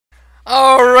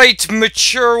Alright,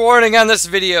 mature warning on this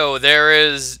video. There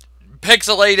is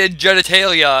pixelated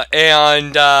genitalia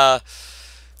and a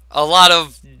lot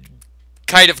of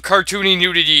kind of cartoony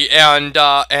nudity and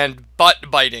butt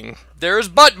biting. There is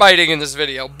butt biting in this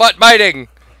video. Butt biting!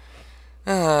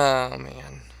 Oh,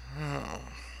 man. Oh.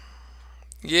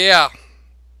 Yeah.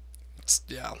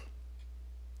 Yeah.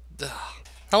 Ugh.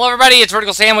 Hello everybody, it's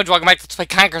VerticalSandwich. Welcome back to Let's Play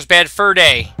Conker's Bad Fur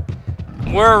Day.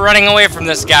 We're running away from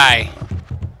this guy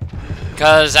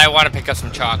because I want to pick up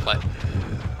some chocolate,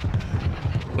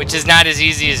 which is not as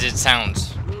easy as it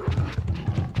sounds.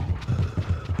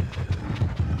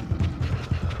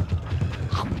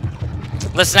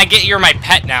 Listen, I get you're my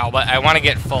pet now, but I want to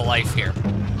get full life here.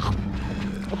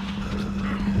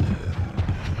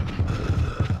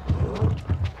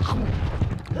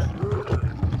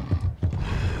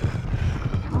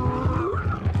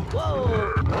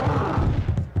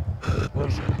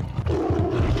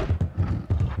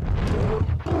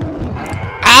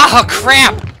 Oh,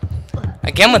 crap!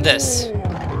 Again with this.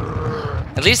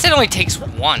 At least it only takes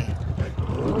one.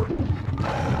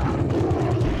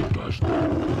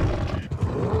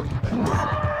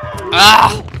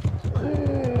 Ah!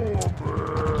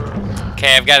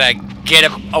 Okay, I've got to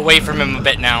get away from him a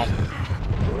bit now.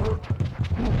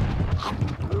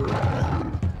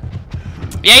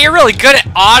 Yeah, you're really good at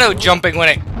auto-jumping when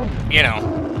it, you know.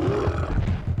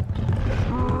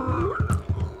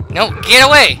 No, get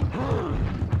away!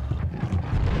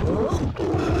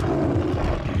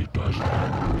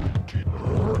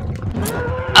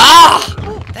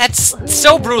 Ah! That's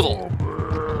so brutal.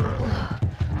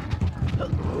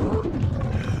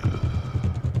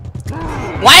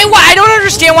 Why? I don't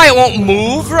understand why it won't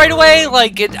move right away.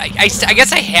 Like, I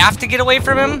guess I have to get away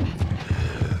from him.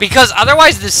 Because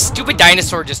otherwise this stupid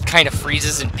dinosaur just kind of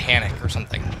freezes in panic or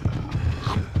something.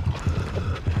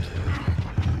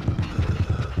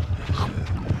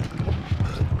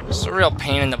 It's a real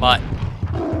pain in the butt.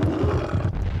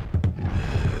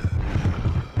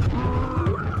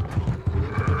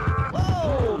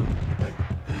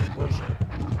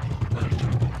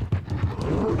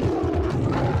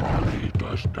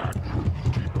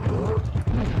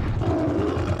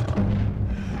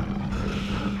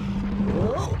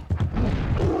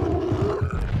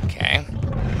 Okay.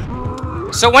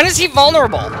 So when is he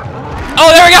vulnerable?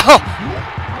 Oh, there we go!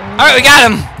 Alright, we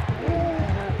got him!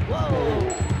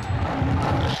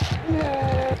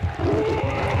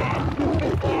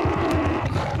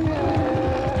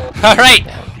 Alright,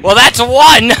 well that's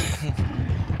one!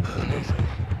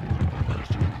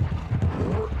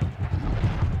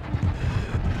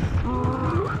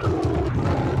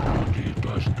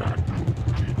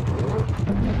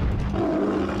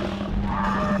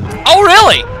 Oh,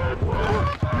 really?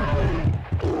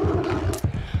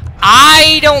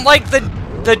 I don't like the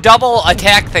double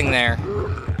attack thing there.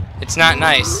 It's not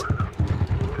nice.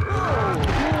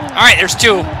 Alright, there's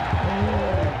two.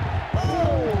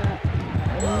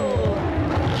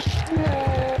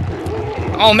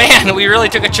 Oh man, we really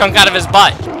took a chunk out of his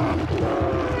butt.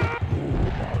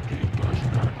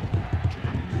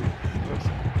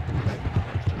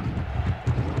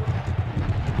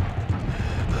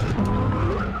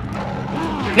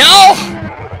 No!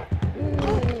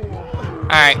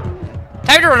 Alright.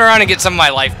 Time to run around and get some of my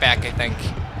life back, I think.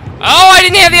 Oh, I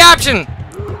didn't have the option!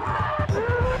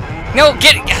 No,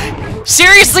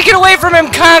 seriously, get away from him,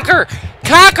 Conker!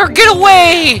 Conker, get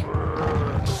away!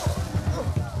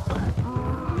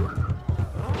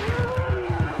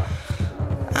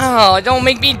 Oh, don't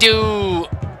make me do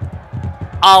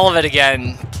all of it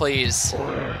again, please.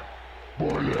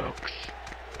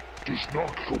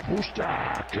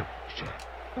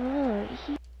 Oh,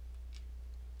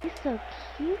 he's so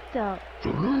cute though.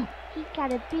 He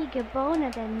got a bigger boner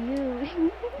than you.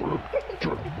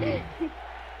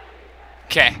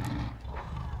 Okay.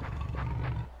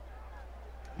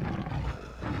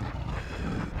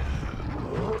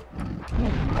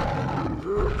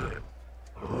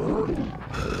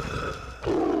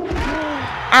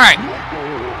 Alright.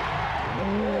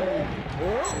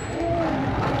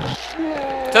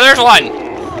 So there's one.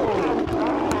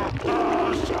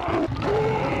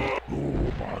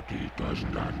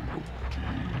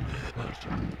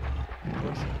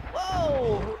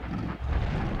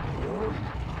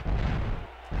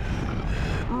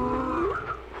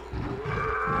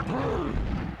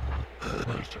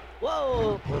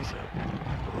 Whoa!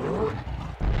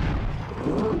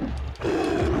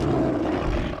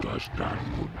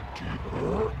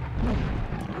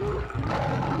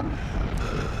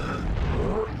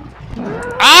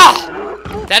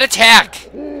 Ah! That attack!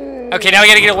 Okay, now we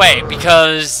gotta get away,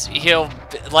 because he'll,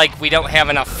 like, we don't have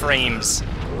enough frames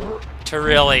to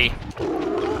really...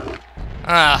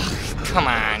 Ugh, come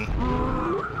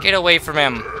on. Get away from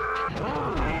him.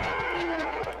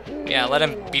 Yeah, let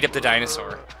him beat up the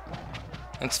dinosaur.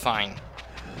 It's fine.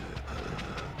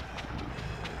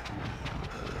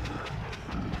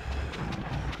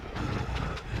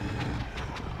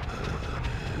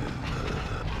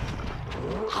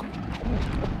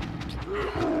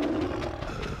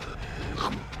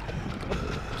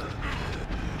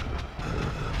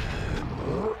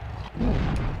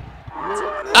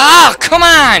 Oh, come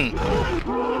on!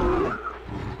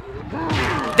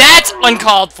 That's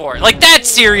uncalled for. Like, that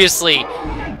seriously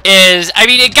is... I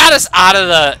mean, it got us out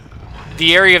of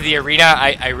the area of the arena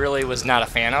I really was not a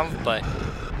fan of, but...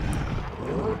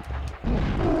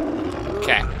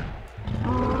 Okay.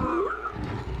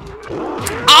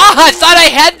 Ah, I thought I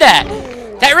had that!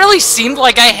 That really seemed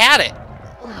like I had it.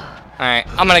 Alright,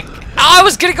 I'm gonna... Oh, I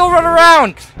was gonna go run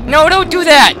around! No, don't do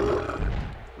that!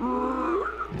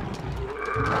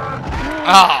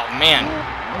 Oh, man.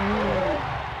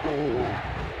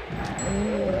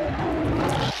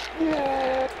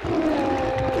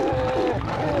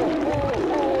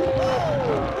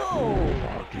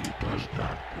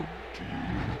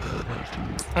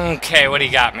 Okay, what do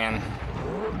you got, man?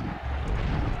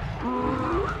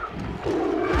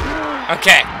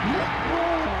 Okay.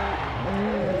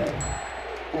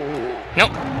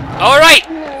 Nope. Alright!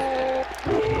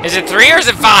 Is it 3 or is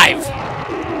it 5?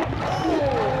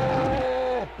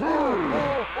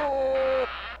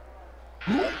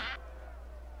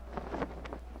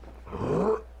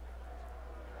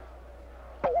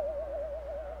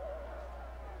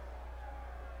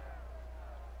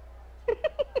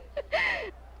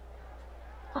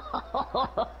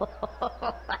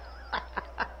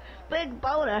 Big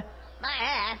boner, my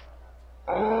ass.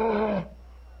 Oh,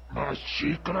 ma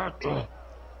secret.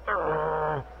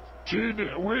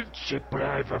 Tieni Wincy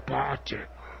private party.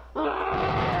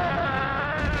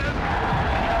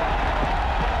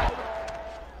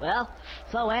 Well,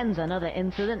 so ends another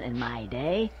incident in my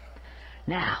day.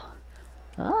 Now,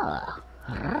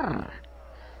 I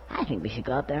think we should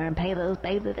go up there and pay those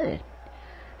babes that did it.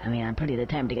 I mean, I'm pretty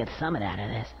determined to get some of that out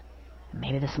of this.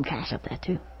 Maybe there's some cash up there,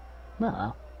 too.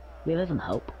 Well, we live in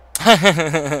hope.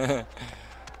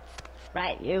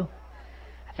 Right, you.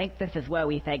 I think this is where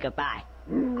we say goodbye.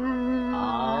 Oh,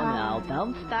 no,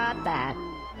 don't start that.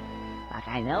 Like,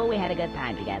 I know we had a good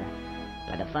time together,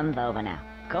 but the fun's over now.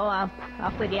 Go on,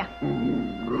 off with ya.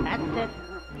 That's it.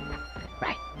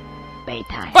 Right,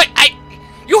 bedtime. But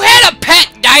you had a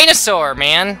pet dinosaur,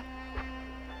 man.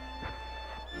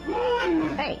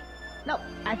 Hey, no,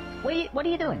 what are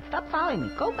you doing? Stop following me.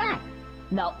 Go back.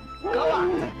 No, go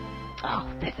on. Oh,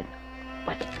 listen.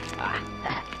 What?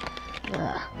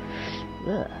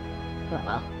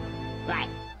 Well, right.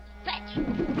 Fetch.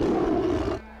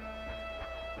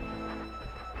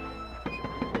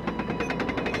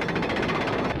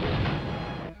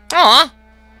 Aw.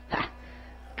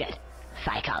 Good.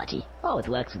 Psychology. Always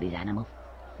works with these animals.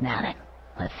 Now then,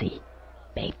 let's see.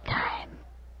 Babe time.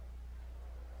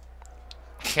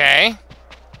 Okay.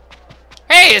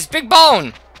 Hey, it's Big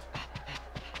Bone!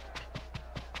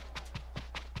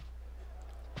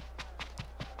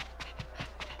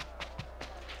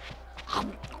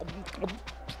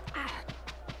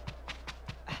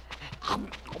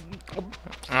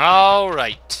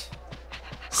 Alright.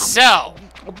 So.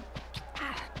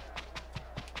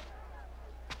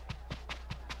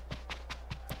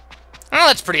 Well,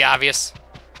 that's pretty obvious.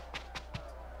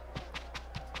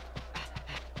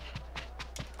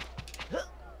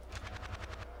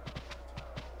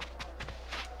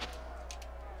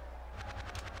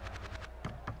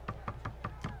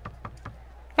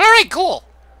 Alright, cool.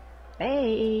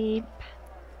 Babe.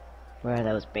 Where are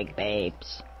those big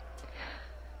babes?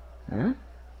 Huh?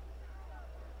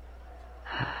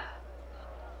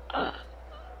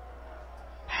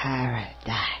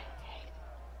 Paradise.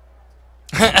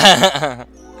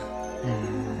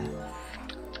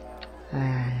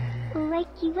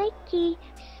 Wakey, wakey.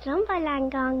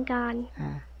 Slumberland gone.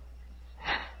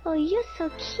 Oh, you're so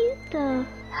cute though.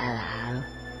 Hello.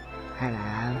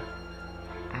 Hello.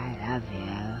 I love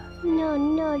you. No,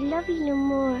 love you no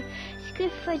more.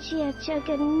 Squidfudgy,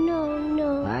 Jugger,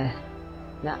 no.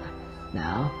 What?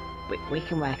 No. We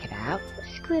can work it out.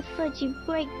 Squidfudgy,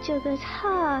 break Jugger's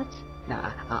heart. No,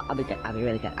 I'll be good. I'll be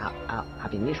really good. I'll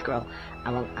be new squirrel.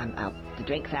 The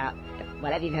drink's out.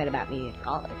 Whatever you've heard about me, it's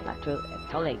not true.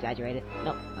 It's totally exaggerated.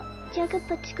 No. Jugger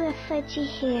put Squidfudgy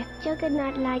here. Jugger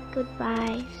not like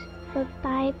goodbyes. But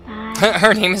bye-bye.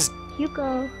 Her name is... You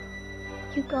go.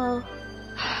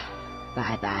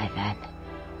 Bye-bye, then.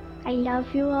 I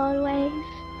love you always.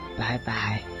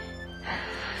 Bye-bye.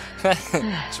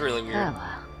 It's really weird.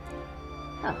 Oh,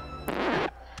 well. Oh.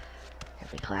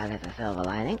 Every cloud has a silver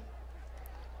lining.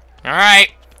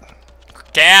 Alright.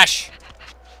 Cash.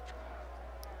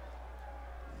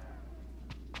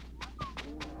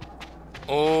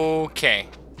 Okay.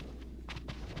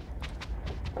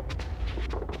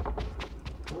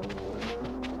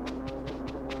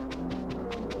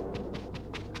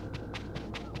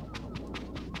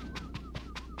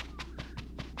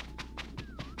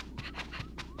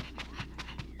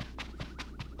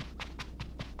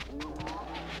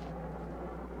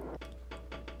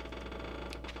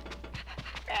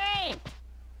 Hey!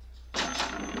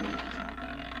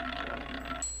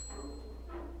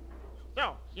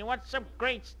 So, you want some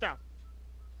great stuff?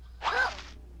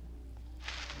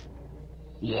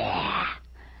 Yeah.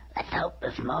 Let's hope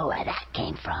there's more where that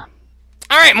came from.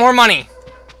 Alright, more money.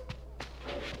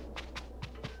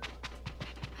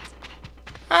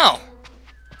 Oh.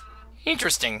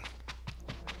 Interesting.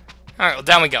 Alright, well,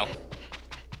 down we go.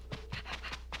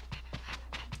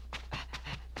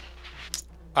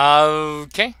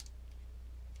 Okay.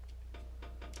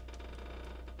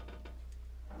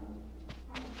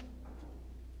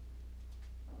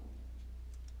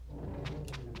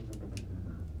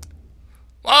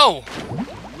 Whoa!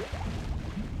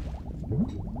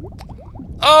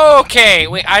 Okay,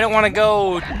 wait, I don't want to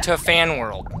go to Fan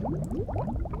World.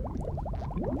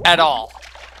 At all.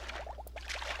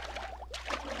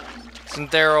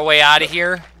 Isn't there a way out of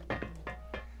here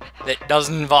that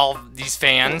doesn't involve these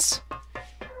fans?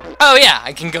 Oh yeah,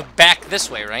 I can go back this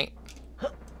way, right?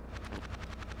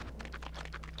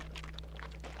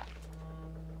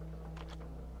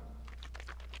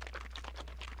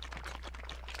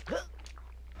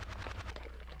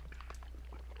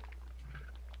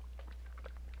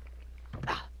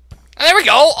 There we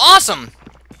go! Awesome!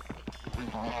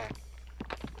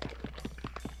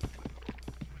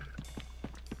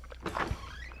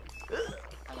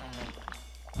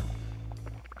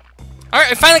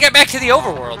 Alright, I finally got back to the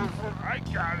overworld. I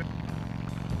got it.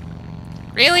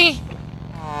 Really?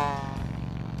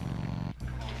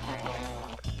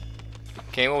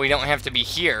 Okay, well, we don't have to be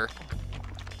here.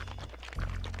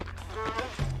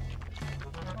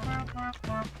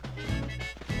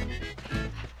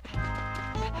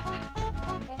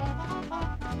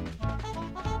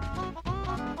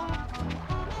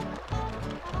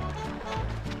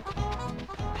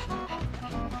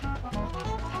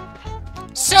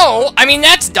 So, I mean,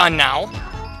 that's done now.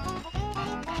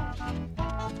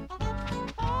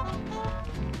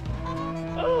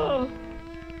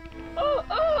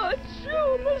 It's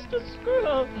you, Mr.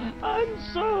 Squirrel. I'm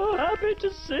so happy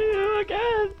to see you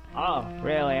again. Oh,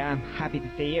 really? I'm happy to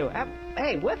see you.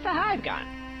 Hey, where's the hive gone?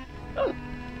 Oh,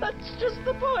 that's just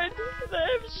the point.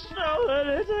 They've stolen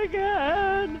it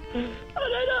again. And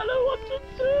I don't know what to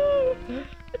do.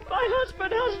 My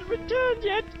husband hasn't returned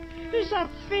yet. He's a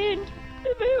fiend.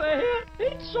 If he were here,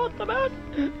 he'd sort them out.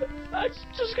 It's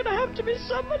just gonna have to be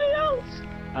somebody else.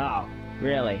 Oh,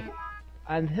 really?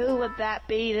 And who would that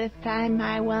be this time,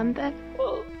 I wonder?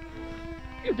 Well,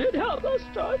 you did help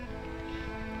last time.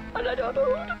 And I don't know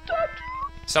who to talk to.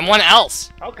 Someone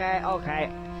else. Okay.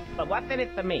 But what's in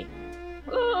it for me?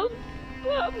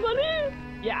 Money?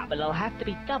 Yeah, but it'll have to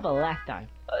be double last time.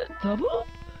 Double?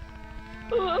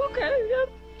 Okay, yeah.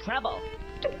 Treble.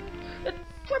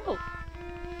 Triple.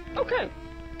 Okay,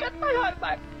 get my heart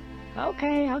back.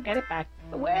 Okay, I'll get it back.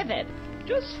 Where is it?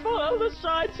 Just follow the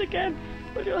signs again,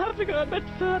 but you'll have to go a bit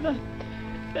further.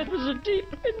 It was a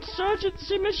deep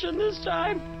insurgency mission this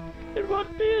time. It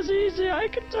won't be as easy, I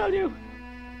can tell you.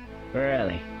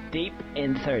 Really? Deep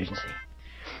insurgency.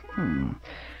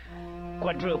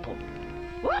 Quadruple.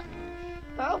 What?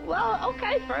 Oh, well,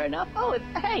 okay, fair enough. Oh,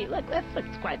 hey, look, this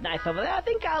looks quite nice over there. I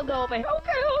think I'll go over here.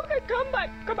 Okay, come back.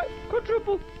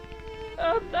 Quadruple.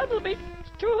 That'll be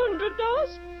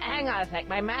 $200. Hang on a sec,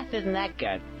 my math isn't that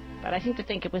good. But I seem to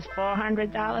think it was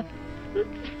 $400.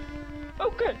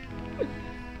 Okay.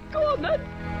 Go on then.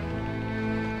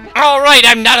 Alright,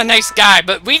 I'm not a nice guy,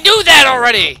 but we knew that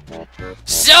already!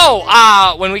 So,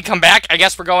 when we come back, I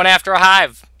guess we're going after a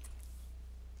hive.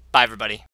 Bye, everybody.